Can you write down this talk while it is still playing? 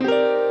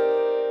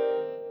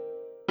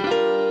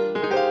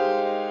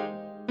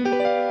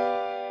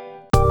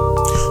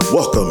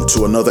Welcome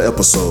to another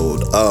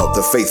episode of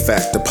the Faith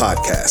Factor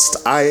Podcast.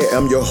 I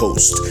am your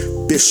host,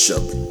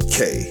 Bishop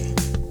K.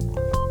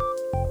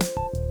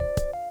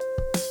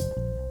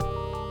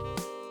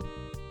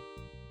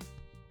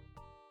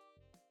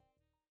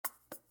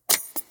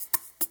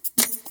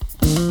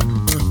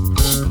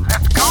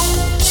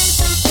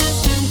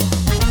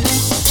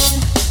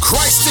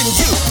 Christ in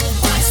you,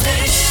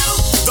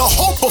 the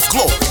hope of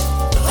glory.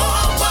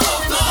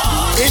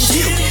 In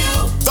you,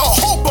 the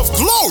hope of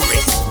glory.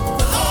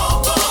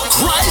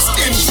 Christ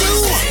in you,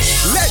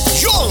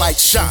 let your light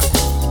shine.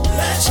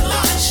 Let your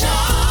light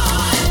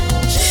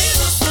shine.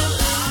 Jesus the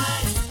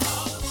light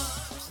of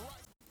the world.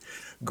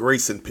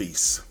 Grace and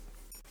peace.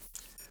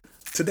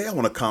 Today I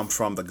want to come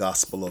from the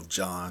Gospel of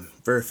John,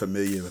 very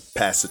familiar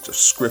passage of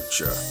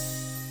scripture.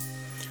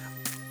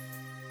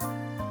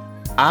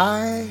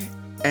 I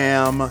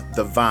am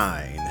the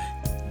vine,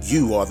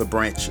 you are the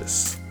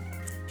branches.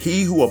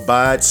 He who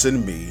abides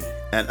in me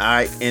and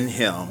I in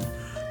him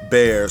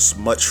bears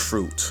much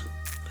fruit.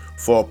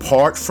 For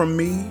apart from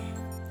me,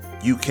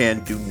 you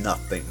can do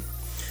nothing.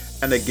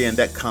 And again,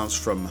 that comes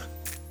from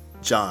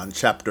John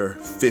chapter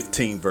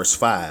 15, verse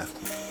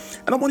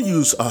 5. And I want to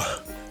use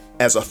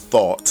as a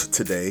thought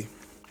today,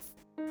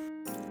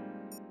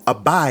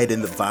 abide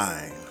in the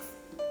vine.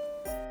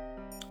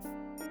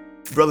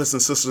 Brothers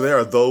and sisters, there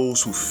are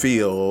those who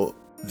feel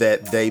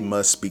that they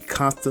must be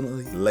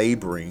constantly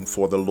laboring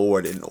for the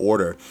Lord in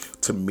order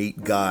to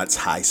meet God's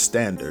high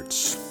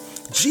standards.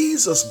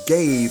 Jesus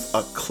gave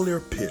a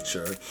clear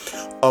picture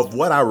of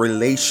what our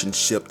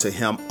relationship to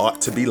him ought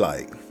to be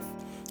like.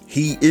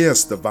 He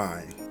is the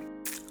vine,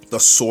 the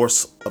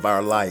source of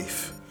our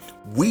life.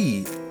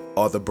 We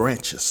are the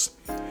branches,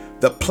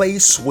 the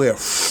place where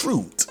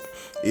fruit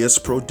is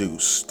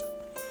produced.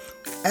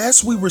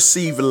 As we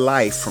receive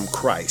life from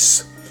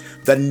Christ,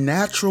 the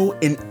natural,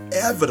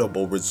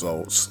 inevitable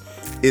results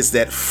is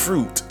that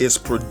fruit is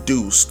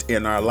produced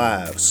in our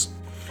lives.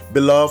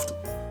 Beloved,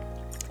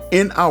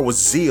 in our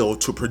zeal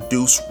to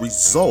produce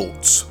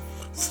results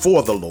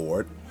for the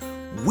Lord,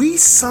 we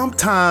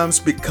sometimes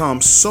become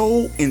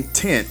so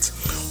intent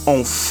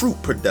on fruit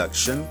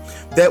production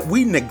that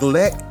we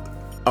neglect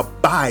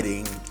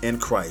abiding in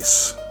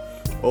Christ.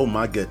 Oh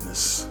my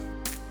goodness.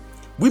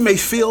 We may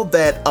feel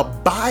that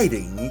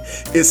abiding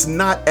is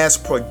not as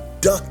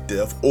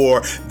productive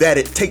or that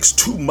it takes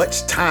too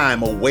much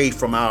time away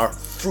from our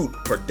fruit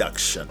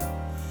production.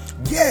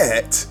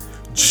 Yet,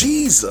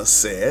 Jesus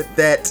said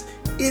that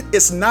it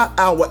is not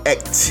our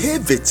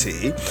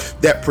activity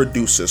that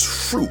produces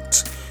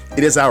fruit.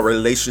 It is our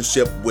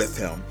relationship with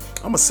him.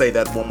 I'm going to say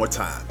that one more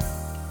time.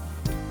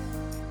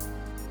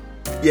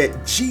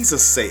 Yet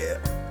Jesus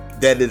said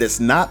that it is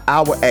not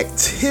our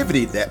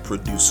activity that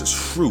produces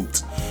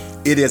fruit.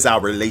 It is our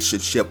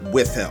relationship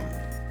with him.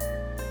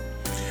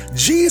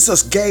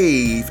 Jesus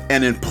gave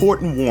an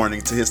important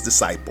warning to his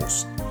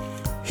disciples.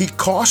 He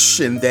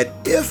cautioned that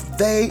if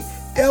they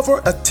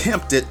ever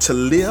attempted to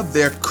live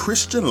their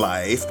Christian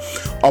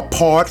life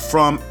apart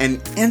from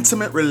an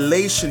intimate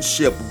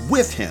relationship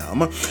with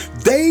him,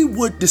 they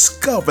would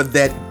discover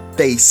that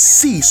they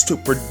ceased to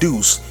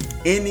produce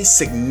any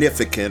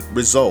significant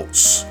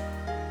results.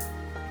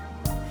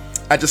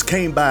 I just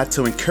came by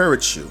to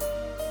encourage you.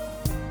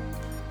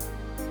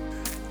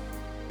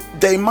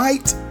 They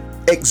might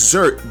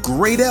exert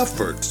great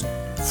efforts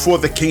for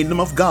the kingdom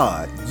of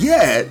God,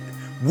 yet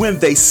when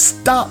they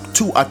stopped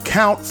to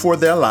account for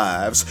their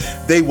lives,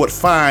 they would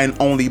find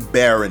only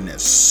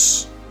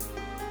barrenness.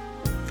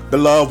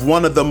 Beloved,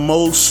 one of the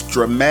most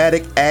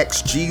dramatic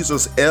acts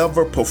Jesus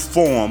ever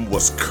performed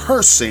was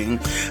cursing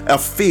a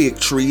fig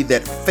tree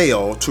that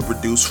failed to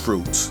produce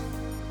fruit.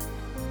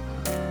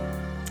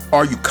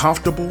 Are you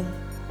comfortable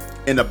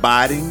in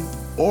abiding,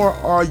 or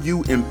are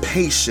you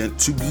impatient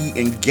to be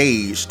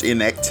engaged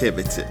in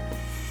activity?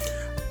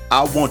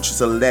 I want you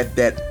to let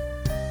that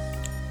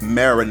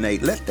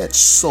marinate, let that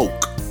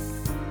soak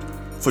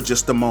for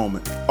just a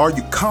moment. Are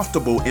you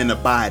comfortable in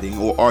abiding,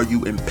 or are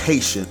you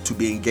impatient to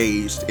be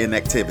engaged in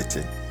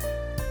activity?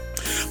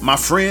 My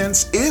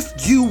friends,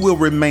 if you will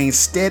remain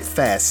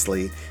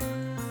steadfastly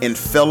in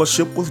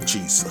fellowship with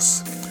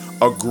Jesus,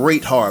 a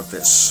great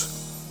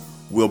harvest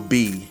will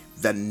be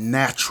the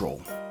natural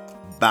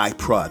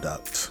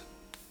byproduct.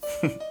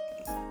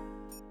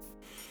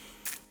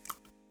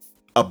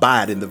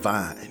 Abide in the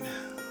vine.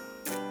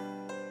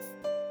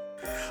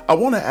 I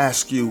want to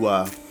ask you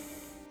a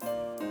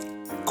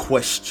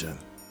question.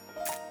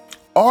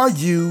 Are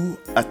you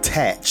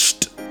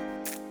attached?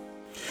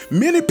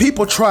 Many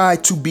people try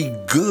to be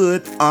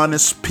good,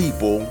 honest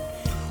people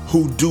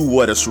who do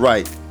what is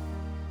right.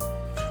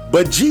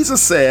 But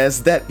Jesus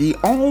says that the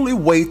only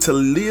way to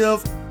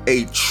live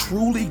a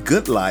truly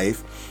good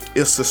life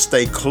is to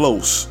stay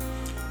close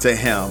to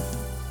him,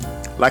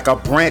 like a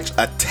branch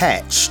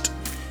attached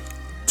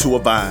to a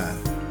vine.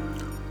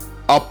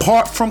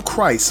 Apart from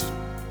Christ,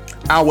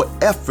 our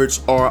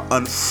efforts are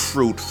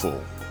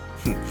unfruitful.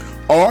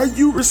 Are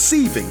you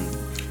receiving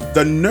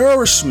the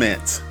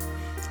nourishment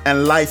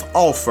and life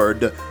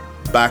offered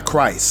by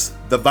Christ,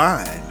 the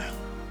vine?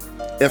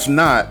 If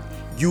not,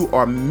 you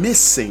are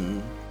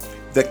missing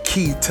the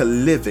key to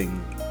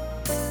living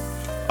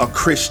a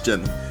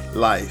Christian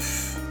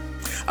life.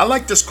 I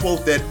like this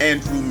quote that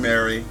Andrew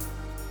Murray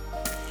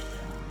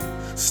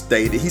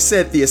stated. He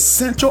said, the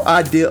essential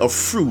idea of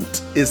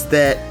fruit is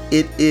that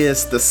it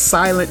is the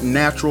silent,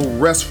 natural,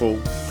 restful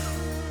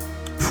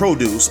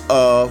produce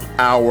of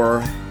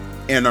our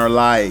inner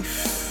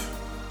life.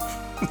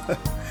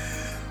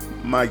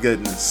 My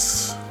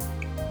goodness.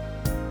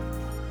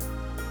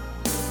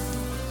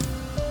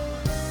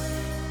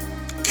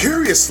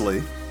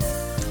 Curiously,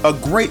 a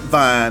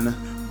grapevine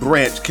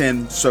branch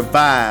can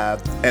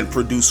survive and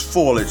produce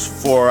foliage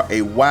for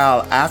a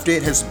while after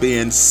it has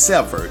been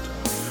severed,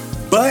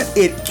 but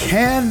it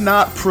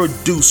cannot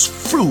produce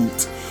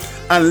fruit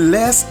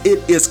unless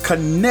it is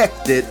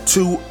connected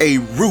to a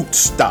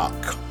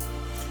rootstock.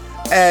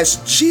 As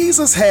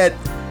Jesus had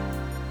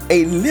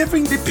a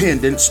living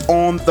dependence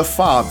on the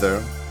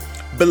Father,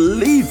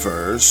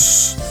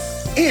 believers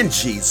in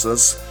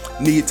Jesus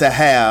need to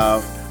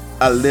have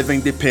a living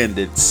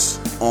dependence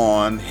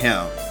on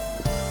Him.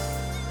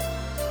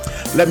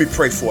 Let me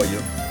pray for you.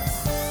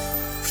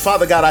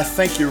 Father God, I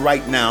thank you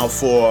right now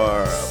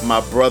for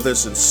my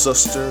brothers and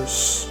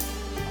sisters.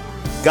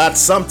 God,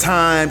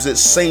 sometimes it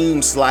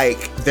seems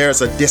like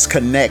there's a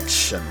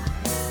disconnection.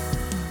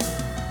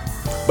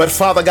 But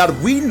Father God,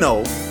 we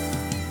know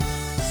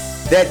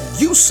that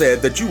you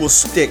said that you will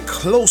stick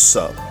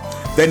closer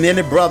than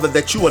any brother,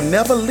 that you will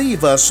never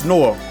leave us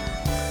nor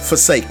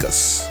forsake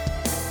us.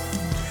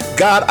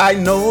 God, I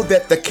know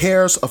that the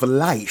cares of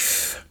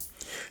life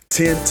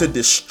tend to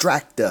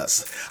distract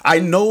us. I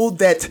know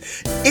that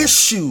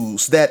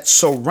issues that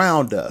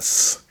surround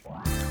us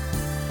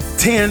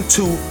tend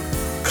to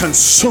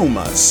consume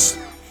us.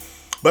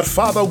 But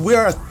Father,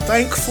 we're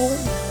thankful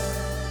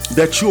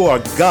that you are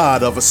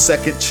God of a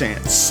second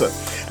chance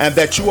and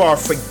that you are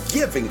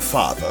forgiving,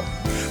 Father.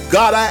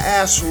 God, I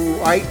ask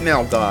right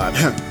now, God,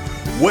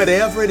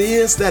 whatever it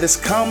is that is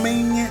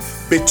coming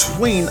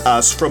between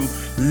us from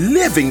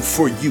living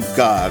for you,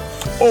 God.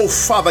 Oh,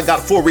 Father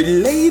God, for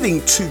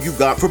relating to you,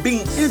 God, for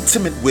being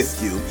intimate with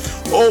you.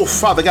 Oh,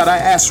 Father God, I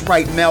ask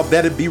right now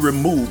that it be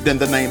removed in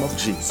the name of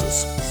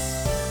Jesus.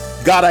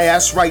 God, I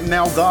ask right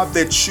now, God,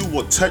 that you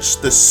will touch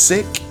the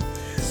sick,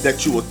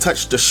 that you will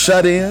touch the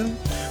shut in.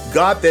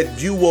 God, that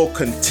you will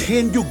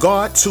continue,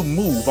 God, to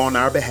move on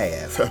our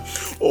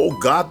behalf. Oh,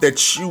 God,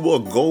 that you will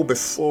go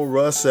before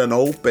us and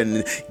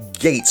open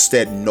gates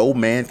that no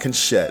man can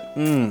shut.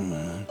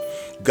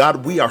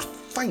 God, we are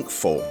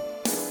thankful.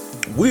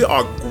 We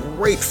are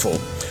grateful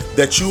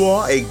that you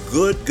are a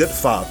good, good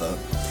Father.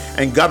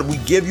 And God, we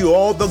give you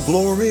all the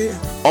glory,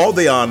 all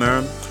the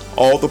honor,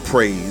 all the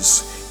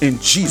praise. In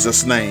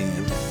Jesus'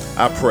 name,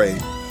 I pray.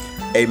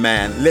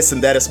 Amen. Listen,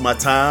 that is my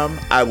time.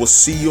 I will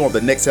see you on the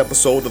next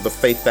episode of the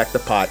Faith Factor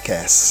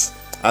Podcast.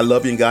 I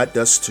love you and God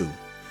does too.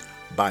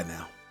 Bye now.